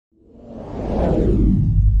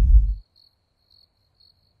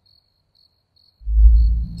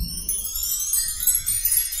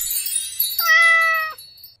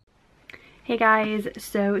Hey guys,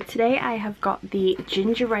 so today I have got the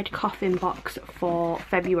gingerbread coffin box for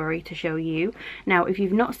February to show you. Now if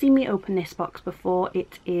you've not seen me open this box before,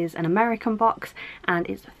 it is an American box and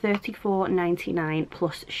it's $34.99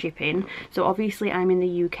 plus shipping. So obviously I'm in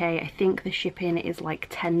the UK, I think the shipping is like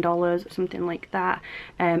 $10, something like that,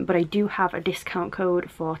 but I do have a discount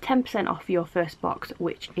code for 10% off your first box,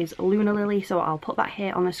 which is LunaLily, so I'll put that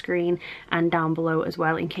here on the screen and down below as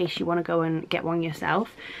well in case you want to go and get one yourself.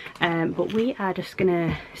 But we are just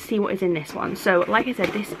gonna see what is in this one. So like I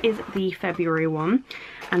said, this is the February one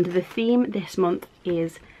and the theme this month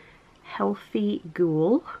is Healthy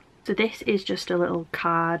Ghoul. So this is just a little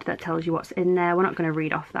card that tells you what's in there. We're not going to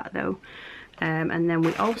read off that though. And then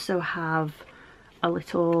we also have a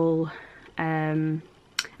little I'm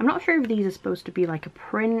not sure if these are supposed to be like a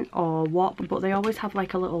print or what, but they always have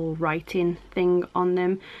like a little writing thing on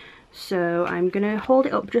them. So I'm going to hold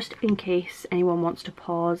it up just in case anyone wants to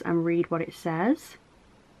pause and read what it says.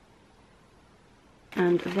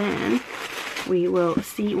 And then we will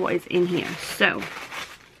see what is in here. So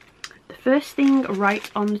the first thing right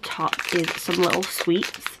on the top is some little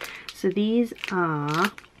sweets. So these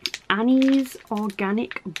are Annie's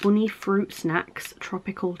Organic Bunny Fruit Snacks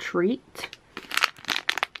Tropical Treat.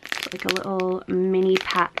 It's like a little mini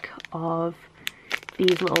pack of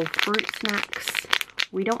these little fruit snacks.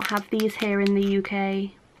 We don't have these here in the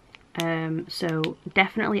UK, so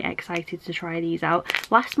definitely excited to try these out.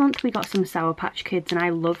 Last month we got some Sour Patch Kids and I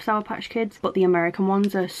love Sour Patch Kids, but the American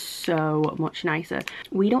ones are so much nicer.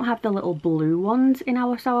 We don't have the little blue ones in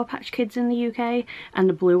our Sour Patch Kids in the UK, and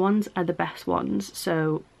the blue ones are the best ones,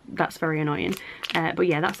 so that's very annoying. But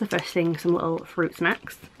yeah, that's the first thing, some little fruit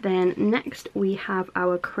snacks. Then next we have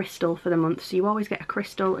our crystal for the month. So you always get a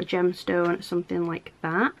crystal, a gemstone, something like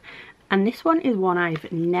that. And this one is one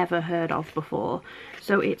I've never heard of before.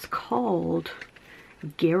 So it's called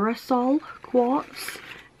Girasol Quartz.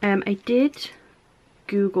 I did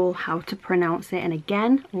Google how to pronounce it, and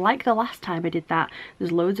again, like the last time I did that,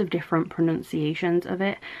 there's loads of different pronunciations of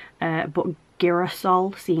it, but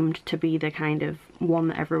Girasol seemed to be the kind of one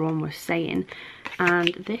that everyone was saying. And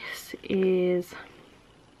this is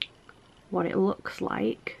what it looks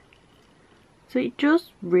like. So it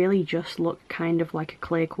does really just look kind of like a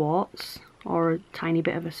clear quartz or a tiny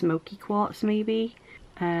bit of a smoky quartz maybe.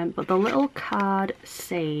 But the little card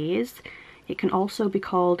says it can also be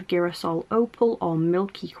called Girasol Opal or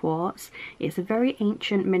Milky Quartz. It's a very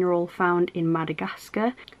ancient mineral found in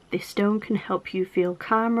Madagascar. This stone can help you feel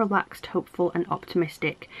calm, relaxed, hopeful and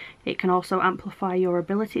optimistic. It can also amplify your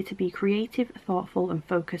ability to be creative, thoughtful and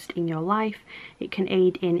focused in your life. It can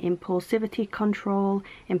aid in impulsivity control,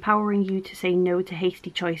 empowering you to say no to hasty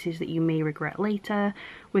choices that you may regret later.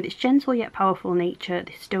 With its gentle yet powerful nature,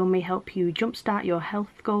 this stone may help you jumpstart your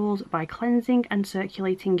health goals by cleansing and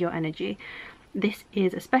circulating your energy. This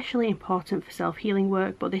is especially important for self-healing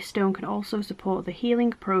work, but this stone can also support the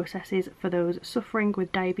healing processes for those suffering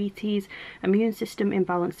with diabetes, immune system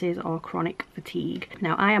imbalances or chronic fatigue.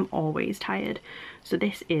 Now I am always tired, so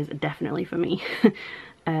this is definitely for me.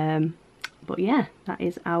 But yeah, that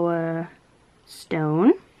is our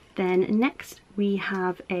stone. Then next we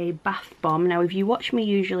have a bath bomb. Now if you watch me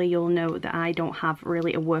usually you'll know that I don't have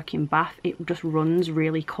really a working bath. It just runs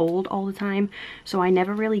really cold all the time, so I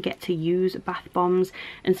never really get to use bath bombs,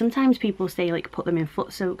 and sometimes people say like put them in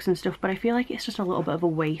foot soaks and stuff, but I feel like it's just a little bit of a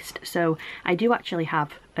waste. So I do actually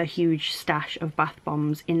have a huge stash of bath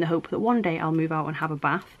bombs in the hope that one day I'll move out and have a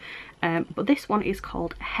bath. But this one is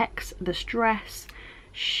called Hex the Stress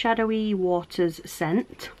Shadowy Waters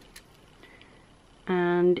Scent.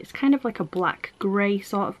 And it's kind of like a black grey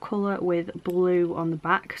sort of colour with blue on the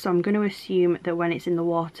back, so I'm going to assume that when it's in the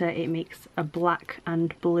water it makes a black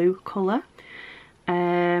and blue colour.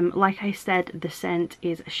 Like I said, the scent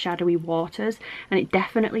is Shadowy Waters and it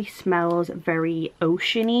definitely smells very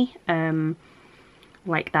oceany,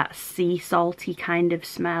 like that sea salty kind of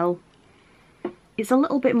smell. It's a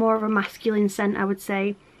little bit more of a masculine scent I would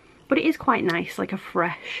say, but it is quite nice, like a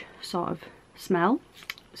fresh sort of smell.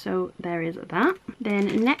 So there is that.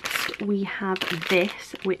 Then next we have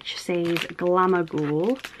this, which says Glamour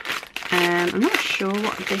Ghoul. I'm not sure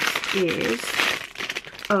what this is.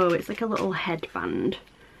 Oh, it's like a little headband.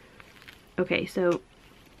 Okay, so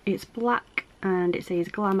it's black and it says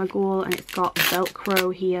Glamour Ghoul and it's got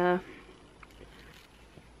Velcro here.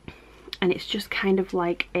 And it's just kind of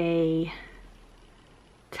like a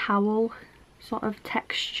towel sort of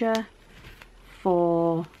texture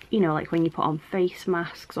for, you know, like when you put on face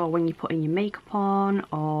masks or when you're putting your makeup on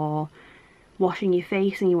or washing your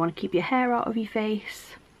face and you want to keep your hair out of your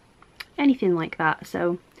face, anything like that.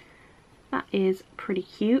 So that is pretty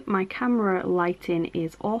cute. My camera lighting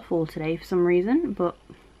is awful today for some reason, but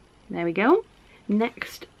there we go.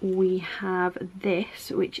 Next we have this,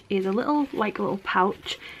 which is a little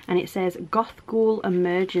pouch, and it says Goth Ghoul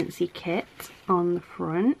Emergency Kit on the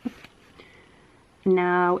front.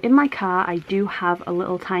 Now in my car I do have a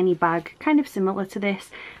little tiny bag kind of similar to this,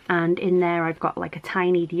 and in there I've got like a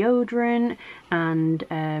tiny deodorant and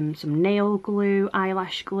some nail glue,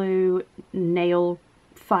 eyelash glue, nail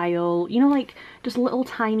file, you know, like just little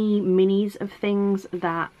tiny minis of things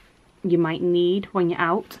that you might need when you're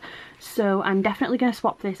out. So I'm definitely going to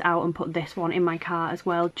swap this out and put this one in my car as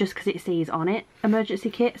well, just because it says on it emergency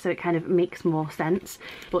kit, so it kind of makes more sense.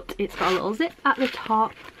 But it's got a little zip at the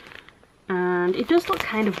top, and it does look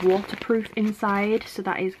kind of waterproof inside, so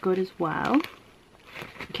that is good as well,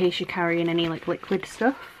 in case you're carrying any like liquid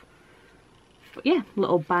stuff. But yeah,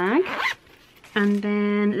 little bag. And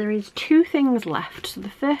then there is two things left. So the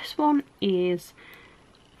first one is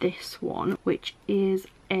this one, which is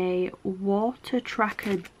a water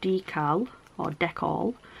tracker decal or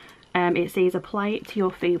decal. It says apply it to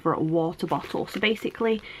your favourite water bottle. So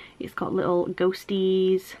basically it's got little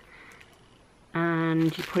ghosties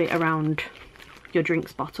and you put it around your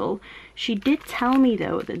drinks bottle. She did tell me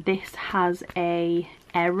though that this has a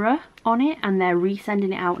error on it and they're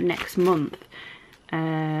resending it out next month. 8,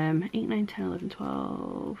 9, 10, 11,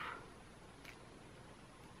 12,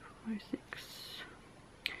 5, 6.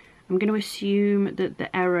 I'm going to assume that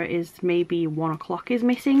the error is maybe 1 o'clock is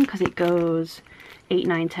missing, because it goes 8,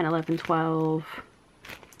 9, 10, 11, 12,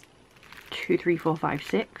 2, 3, 4, 5,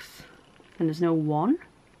 6, and there's no 1.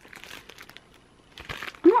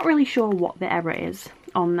 I'm not really sure what the error is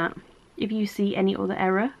on that. If you see any other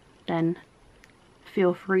error, then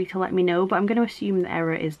feel free to let me know, but I'm going to assume the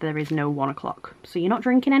error is there is no 1 o'clock. So you're not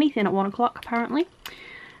drinking anything at 1 o'clock apparently.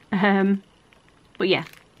 But yeah,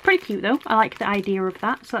 pretty cute though. I like the idea of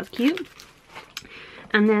that, so that's cute.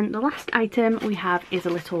 And then the last item we have is a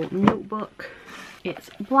little notebook. It's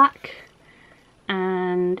black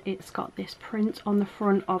and it's got this print on the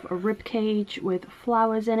front of a rib cage with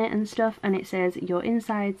flowers in it and stuff, and it says your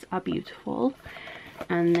insides are beautiful.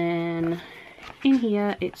 And then in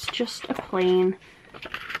here it's just a plain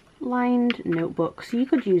lined notebook, so you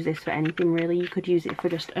could use this for anything really. You could use it for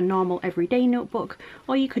just a normal everyday notebook,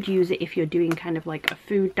 or you could use it if you're doing kind of like a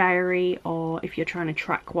food diary, or if you're trying to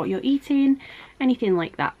track what you're eating, anything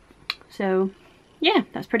like that. So yeah,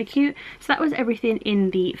 that's pretty cute. So that was everything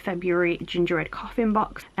in the February gingerbread coffin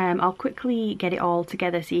box. I'll quickly get it all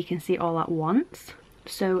together so you can see it all at once.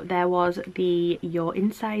 So there was the your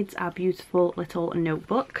insides are beautiful little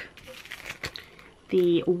notebook,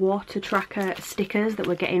 the water tracker stickers that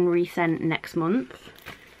we're getting resent next month,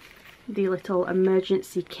 the little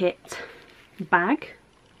emergency kit bag,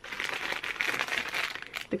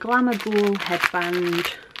 the Glamour Ghoul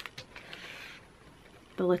headband,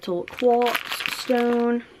 the little quartz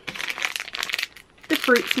stone, the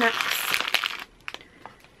fruit snacks,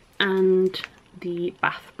 and the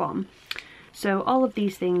bath bomb. So all of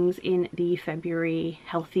these things in the February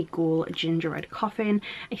Healthy Ghoul gingerbread coffin.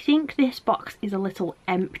 I think this box is a little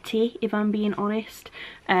empty, if I'm being honest.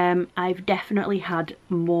 I've definitely had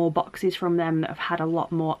more boxes from them that have had a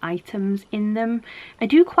lot more items in them. I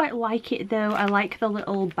do quite like it though. I like the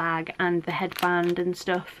little bag and the headband and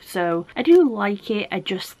stuff, so I do like it. I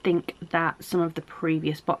just think that some of the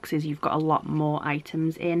previous boxes you've got a lot more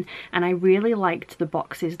items in, and I really liked the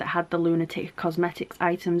boxes that had the Lunatic Cosmetics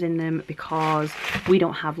items in them, because we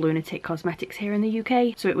don't have Lunatic Cosmetics here in the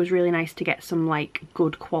UK, so it was really nice to get some like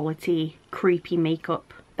good quality creepy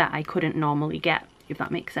makeup that I couldn't normally get, if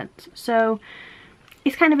that makes sense. So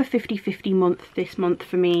it's kind of a 50-50 month this month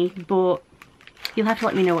for me, but you'll have to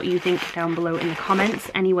let me know what you think down below in the comments.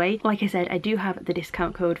 Anyway, like I said, I do have the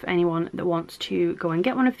discount code for anyone that wants to go and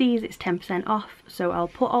get one of these. It's 10% off, so I'll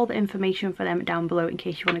put all the information for them down below in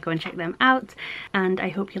case you want to go and check them out. And I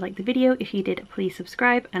hope you liked the video. If you did, please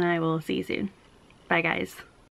subscribe, and I will see you soon. Bye guys.